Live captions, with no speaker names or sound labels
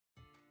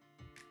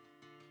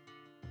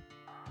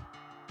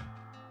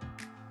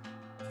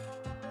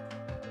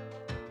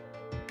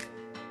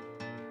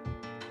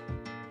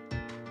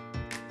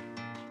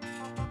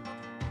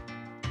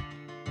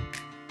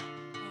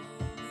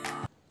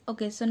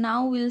Okay, so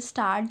now we'll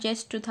start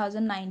JEST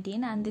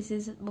 2019 and this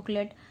is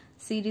booklet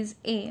series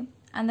A,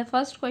 and the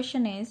first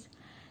question is,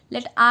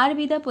 let R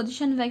be the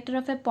position vector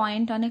of a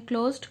point on a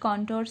closed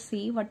contour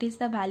C. What is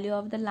the value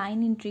of the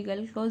line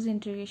integral closed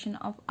integration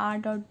of R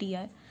dot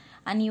dr?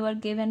 And you are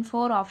given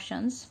 4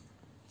 options.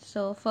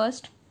 So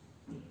first,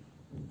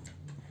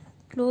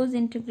 closed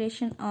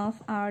integration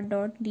of R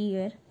dot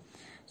dr.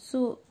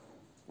 So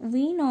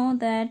we know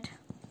that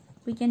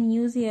we can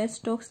use here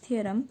Stokes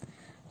theorem.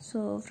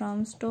 So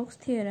from Stokes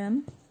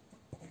theorem,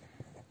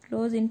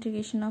 closed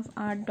integration of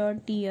R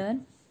dot dr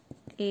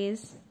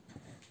is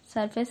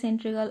surface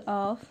integral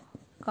of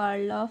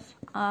curl of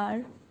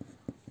R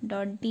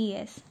dot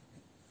ds.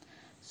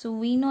 So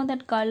we know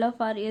that curl of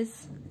R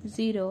is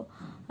 0,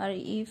 or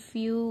if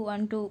you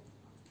want to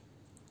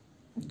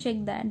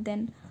check that,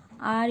 then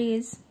R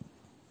is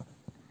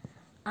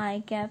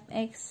I cap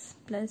x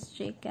plus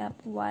j cap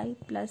y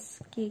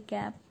plus k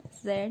cap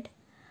z.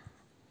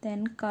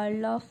 Then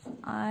curl of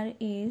R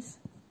is,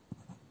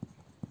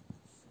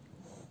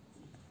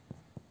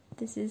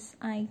 this is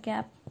I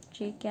cap,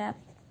 j cap,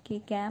 k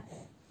cap,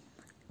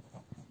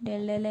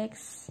 del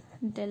x,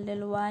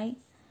 del y,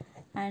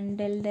 and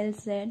del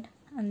z,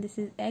 and this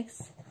is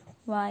x,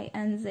 y,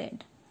 and z.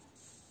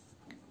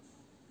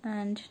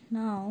 And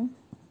now,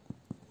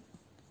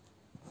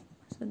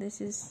 so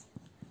this is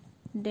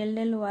del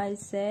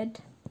yz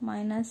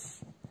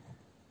minus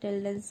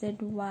del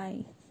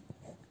zy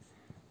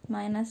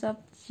minus of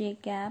j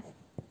cap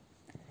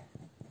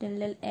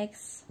del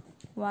x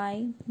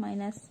y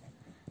minus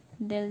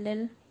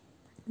del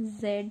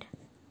z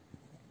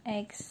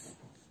x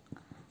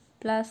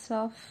plus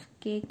of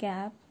k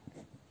cap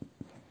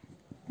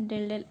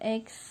del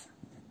x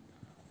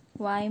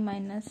y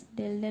minus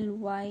del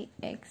y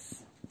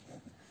x.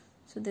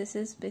 So this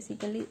is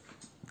basically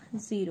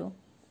 0.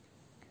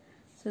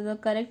 So the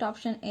correct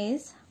option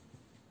is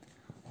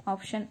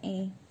option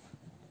A.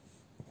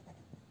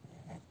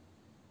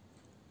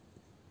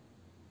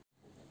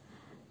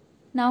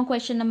 Now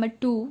question number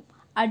 2.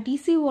 A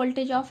DC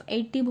voltage of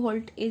 80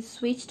 volt is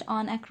switched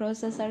on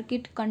across a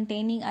circuit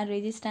containing a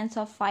resistance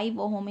of 5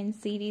 ohm in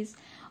series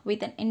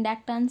with an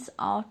inductance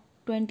of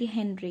 20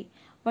 Henry.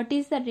 What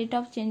is the rate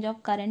of change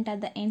of current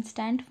at the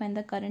instant when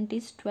the current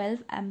is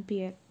 12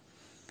 ampere?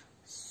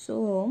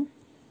 So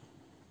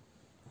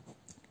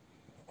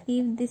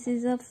if this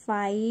is a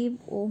 5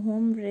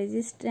 ohm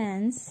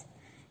resistance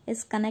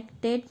is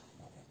connected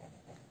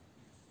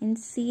in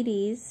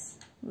series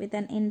with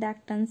an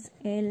inductance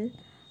L,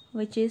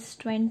 which is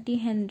 20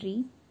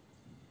 Henry,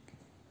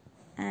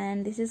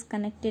 and this is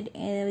connected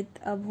with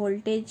a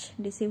voltage,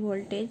 DC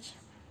voltage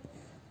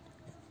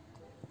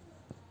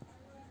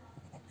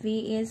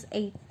V is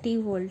 80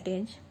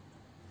 voltage,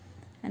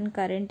 and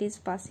current is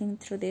passing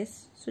through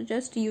this. So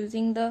just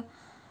using the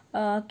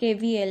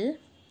KVL,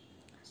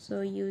 so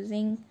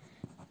using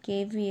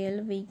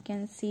KVL we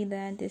can see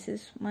that this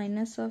is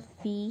minus of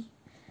V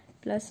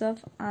plus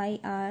of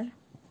IR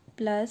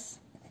plus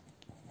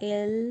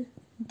L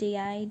di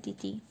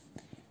dt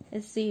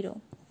is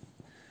 0.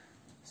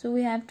 So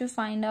we have to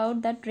find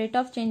out that rate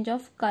of change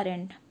of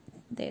current,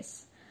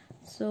 this.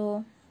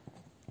 So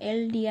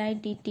L di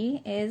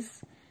dt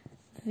is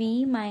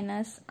V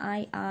minus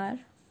IR,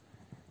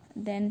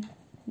 then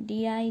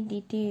di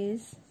dt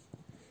is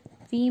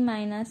V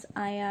minus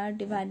IR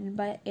divided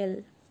by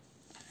L.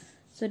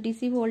 So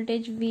DC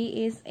voltage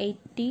V is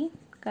 80,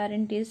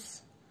 current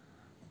is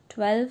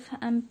 12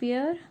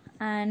 ampere,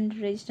 and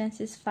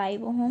resistance is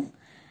 5 ohm,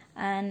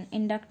 and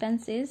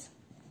inductance is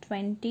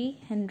 20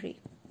 Henry.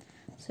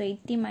 So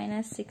 80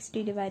 minus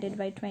 60 divided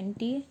by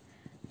 20,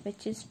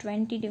 which is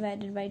 20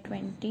 divided by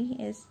 20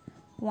 is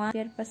 1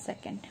 ampere per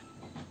second.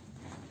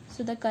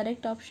 So the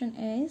correct option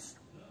is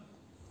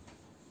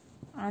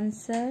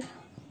answer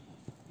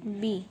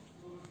B.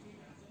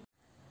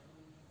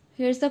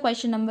 Here's the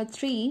question number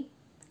 3.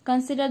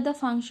 Consider the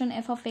function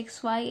f of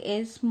xy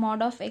is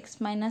mod of x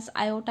minus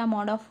iota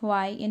mod of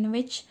y, in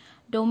which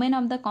domain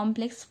of the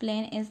complex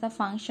plane is the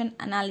function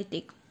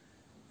analytic.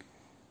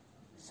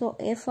 So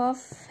f of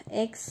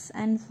x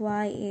and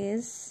y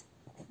is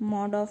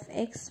mod of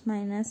x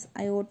minus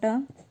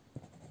iota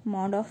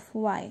mod of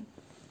y.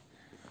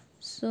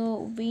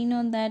 So we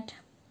know that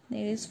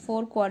there is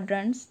 4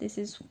 quadrants. This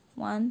is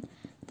 1,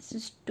 this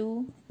is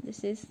 2,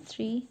 this is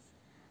 3,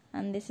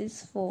 and this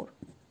is 4.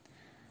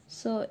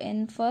 So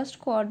in first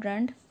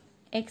quadrant,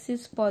 x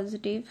is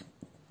positive,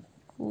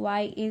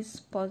 y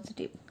is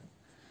positive.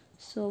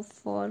 So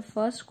for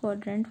first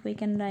quadrant we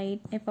can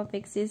write f of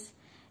x is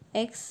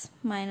x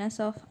minus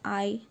of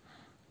I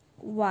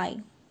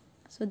y.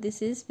 So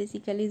this is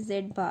basically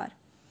z bar.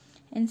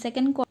 In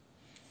second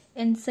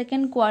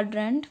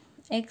quadrant,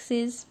 x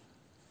is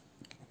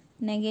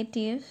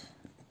negative,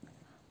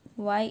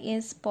 y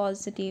is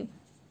positive.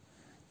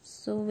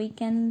 So we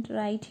can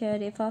write here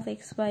f of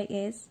xy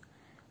is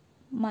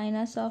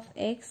minus of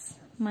x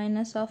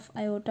minus of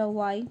iota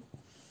y,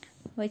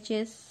 which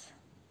is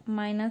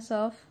minus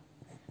of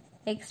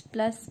x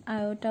plus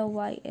iota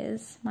y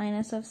is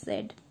minus of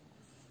z.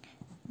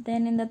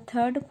 Then in the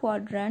third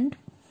quadrant,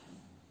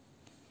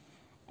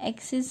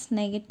 x is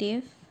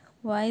negative,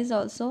 y is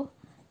also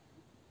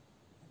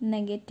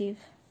negative.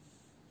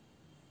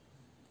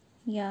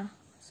 Yeah,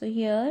 so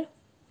here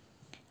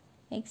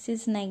x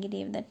is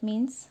negative, that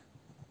means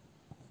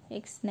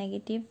x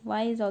negative,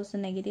 y is also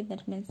negative,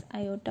 that means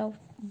iota of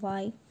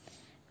y,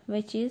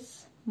 which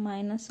is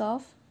minus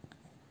of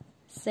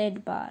z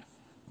bar.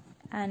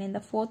 And in the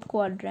fourth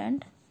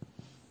quadrant,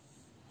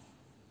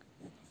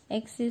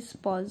 x is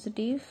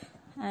positive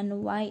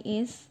and y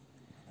is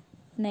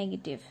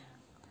negative.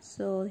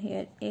 So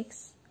here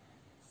x,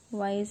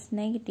 y is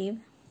negative,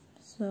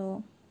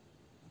 so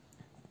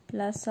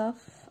plus of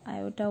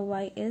iota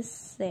y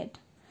is z.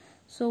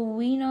 So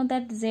we know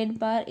that z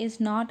bar is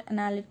not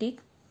analytic,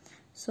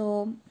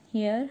 so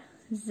here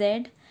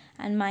z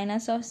and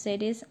minus of z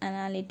is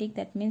analytic,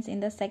 that means in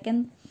the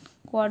second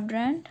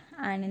quadrant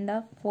and in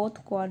the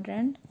fourth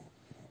quadrant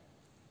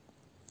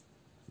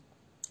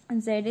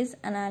z is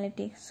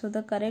analytic. So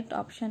the correct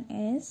option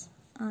is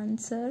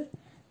answer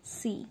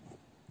C.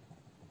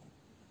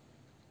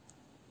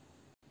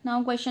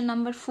 Now question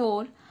number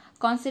 4.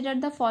 Consider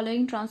the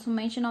following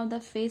transformation of the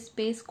phase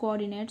space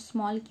coordinates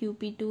small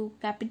qp to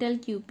capital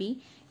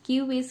QP.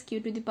 Q is q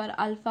to the power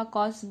alpha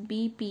cos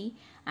BP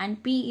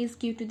and P is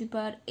q to the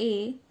power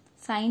A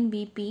sin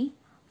BP.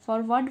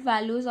 For what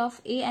values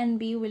of A and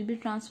B will be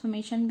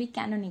transformation be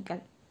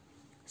canonical?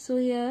 So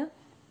here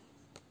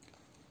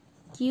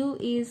Q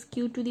is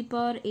q to the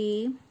power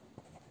A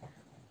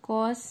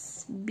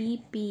cos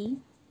BP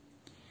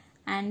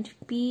and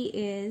P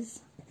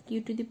is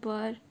q to the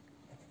power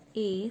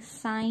A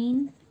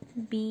sin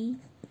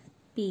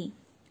BP.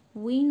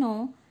 We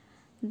know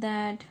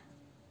that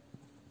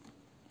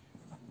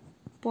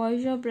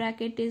Poisson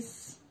bracket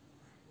is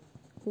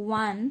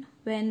 1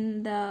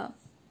 when the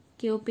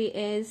QP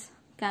is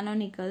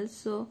canonical.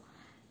 So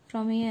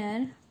from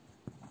here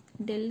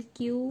del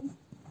Q,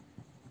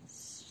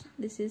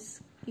 this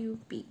is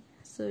QP,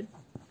 so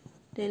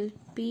del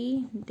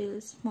P del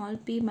small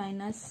p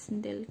minus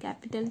del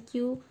capital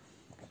Q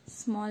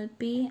small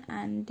p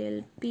and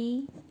del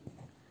P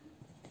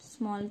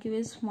small q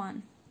is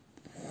 1.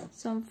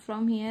 So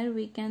from here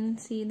we can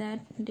see that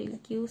del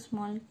Q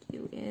small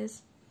q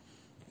is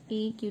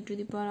A q to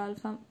the power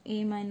alpha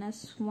A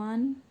minus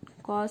 1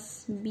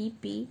 cos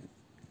BP,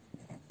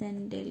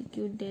 then del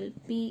Q del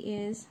P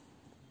is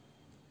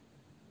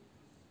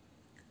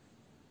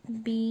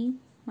B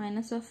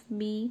minus of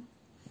B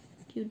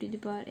q to the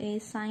power A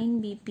sin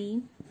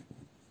BP,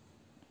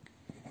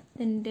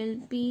 then del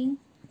P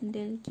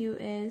del Q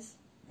is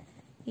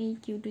A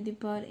q to the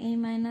power A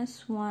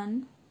minus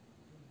 1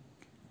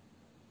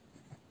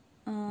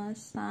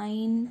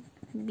 sin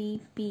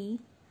BP,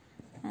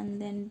 and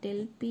then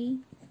del P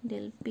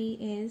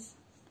is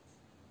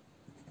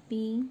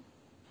B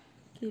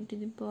q to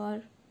the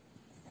power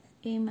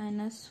A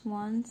minus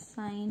 1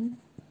 sin,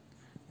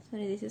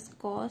 this is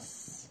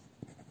cos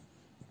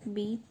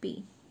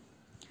BP.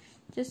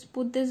 Just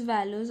put these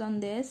values on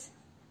this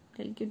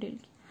del Q.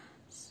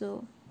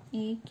 So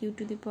A q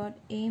to the power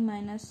A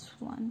minus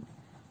 1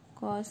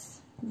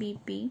 cos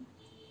BP,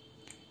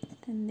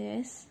 then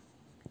this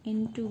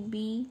into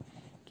B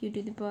q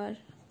to the power,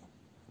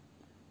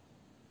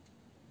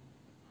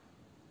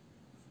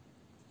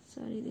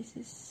 this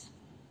is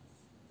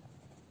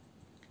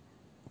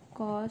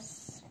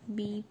cos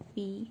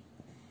BP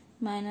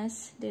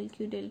minus del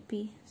Q del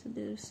P, so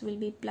this will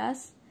be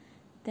plus,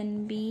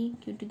 then B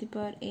q to the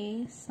power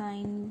A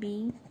sin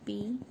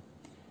BP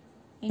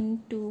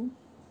into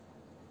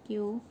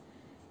Q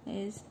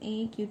is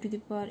A q to the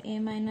power A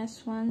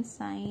minus 1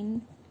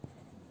 sin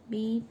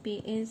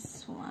BP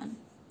is 1.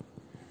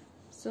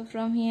 So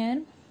from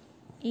here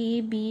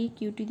A B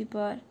q to the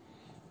power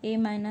A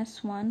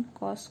minus 1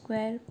 cos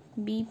square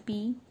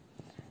BP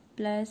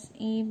plus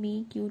A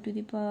B q to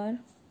the power,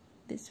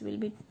 this will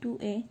be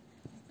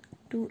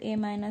 2A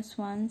minus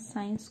 1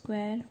 sin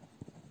square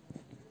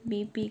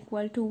BP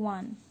equal to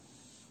 1.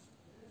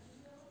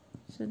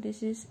 So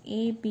this is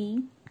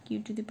AB q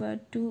to the power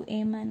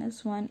 2A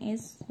minus 1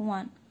 is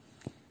 1.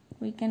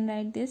 We can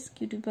write this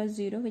q to the power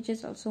 0, which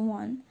is also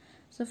 1.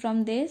 So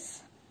from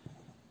this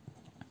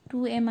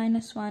 2A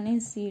minus 1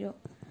 is 0.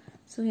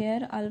 So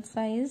here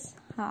alpha is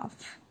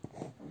half.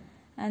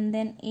 And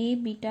then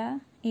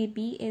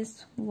AB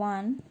is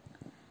 1.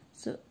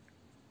 So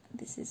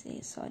this is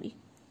A,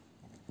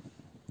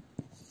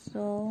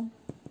 So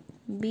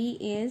B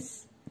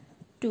is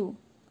 2.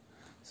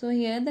 So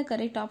here the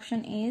correct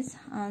option is,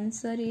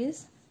 answer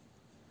is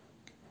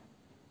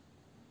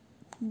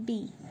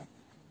D.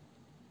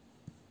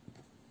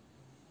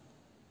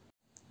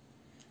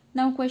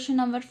 Now question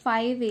number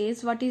 5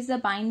 is, what is the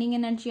binding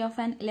energy of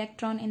an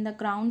electron in the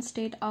ground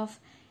state of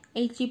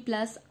He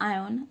plus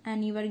ion?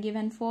 And you are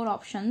given 4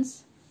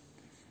 options.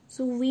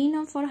 So we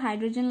know for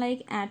hydrogen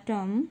like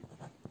atom,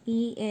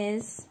 E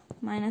is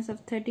minus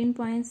of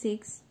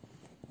 13.6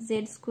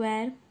 Z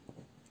square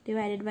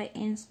divided by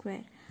N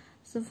square.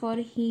 So for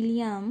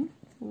helium,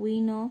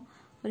 we know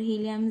for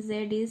helium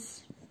Z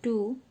is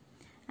 2,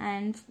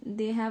 and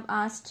they have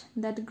asked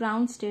that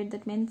ground state,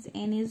 that means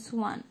N is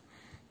 1.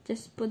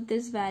 just put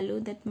this value,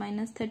 that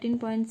minus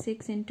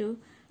 13.6 into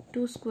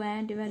 2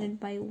 square divided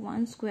by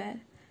 1 square,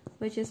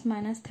 which is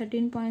minus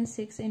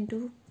 13.6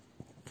 into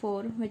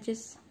 4, which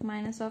is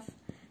minus of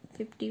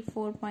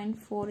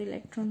 54.4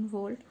 electron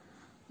volt.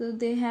 So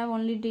they have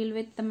only deal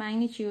with the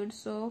magnitude,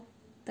 so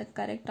the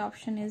correct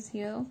option is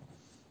here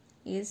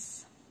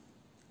is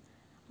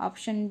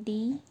option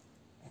D,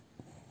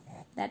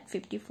 that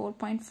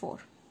 54.4.